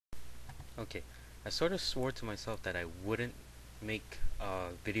Okay, I sort of swore to myself that I wouldn't make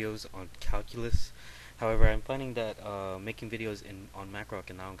videos on calculus. However, I'm finding that making videos on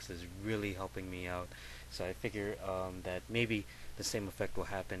macroeconomics is really helping me out. So I figure that maybe the same effect will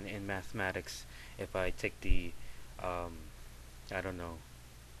happen in mathematics if I take the um, I don't know,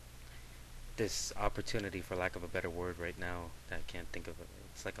 this opportunity, for lack of a better word right now that I can't think of it.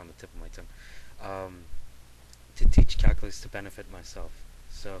 It's like on the tip of my tongue. Um, to teach calculus to benefit myself.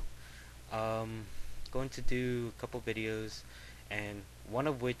 So um, going to do a couple videos, and one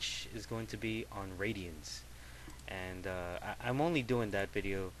of which is going to be on radians. And I'm only doing that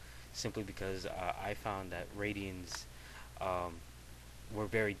video simply because I found that radians um, were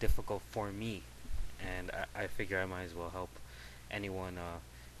very difficult for me, and I figure I might as well help anyone.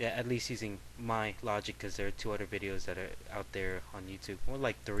 Yeah, at least using my logic, because there are two other videos that are out there on YouTube, or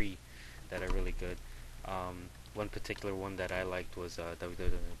like three, that are really good. One particular one that I liked was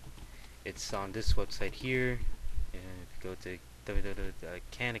it's on this website here. And if you go to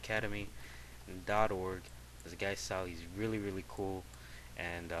www.khanacademy.org, there's a guy Sal. He's really cool,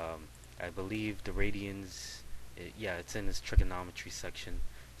 and I believe the radians. Yeah, it's in this trigonometry section.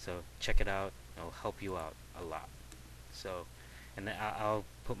 So check it out. It'll help you out a lot. So, and then I'll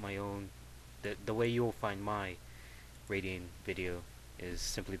put my own. The way you'll find my radian video is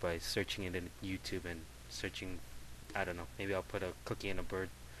simply by searching it in YouTube and searching. I don't know. Maybe I'll put a cookie and a bird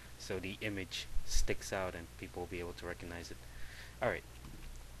so the image sticks out and people will be able to recognize it. Alright,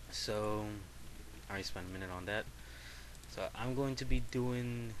 so I already spent a minute on that. So I'm going to be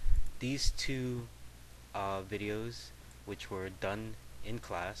doing these two videos, which were done in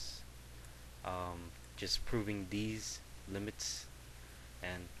class, just proving these limits.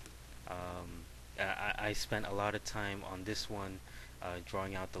 And I spent a lot of time on this one,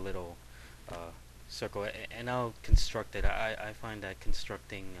 drawing out the little circle, and I'll construct it. I find that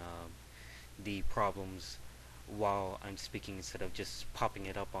constructing the problems while I'm speaking instead of just popping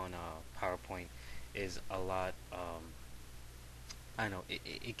it up on PowerPoint is a lot. I don't know,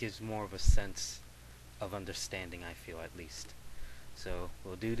 it gives more of a sense of understanding, I feel, at least. So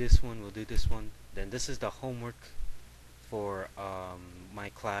we'll do this one, we'll do this one. Then this is the homework for my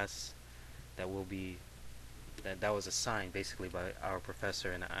class that will be that was assigned basically by our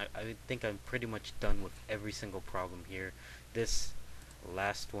professor, and I think I'm pretty much done with every single problem here. This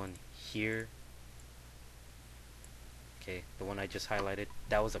last one here, okay, the one I just highlighted,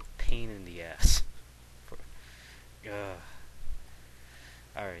 that was a pain in the ass. For,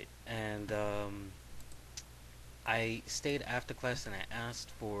 alright, and I stayed after class and I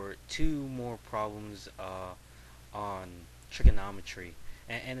asked for two more problems on trigonometry,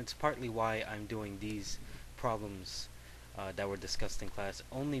 and it's partly why I'm doing these problems that were discussed in class,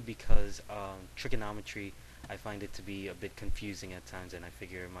 only because trigonometry, I find it to be a bit confusing at times, and I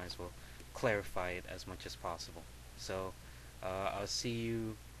figure I might as well clarify it as much as possible. So I'll see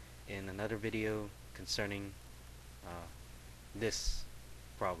you in another video concerning uh, this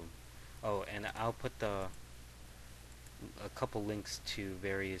problem. Oh, and I'll put a couple links to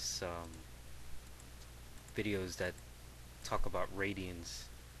various videos that talk about radians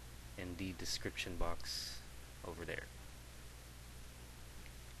in the description box over there.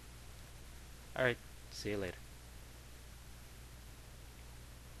 Alright, see you later.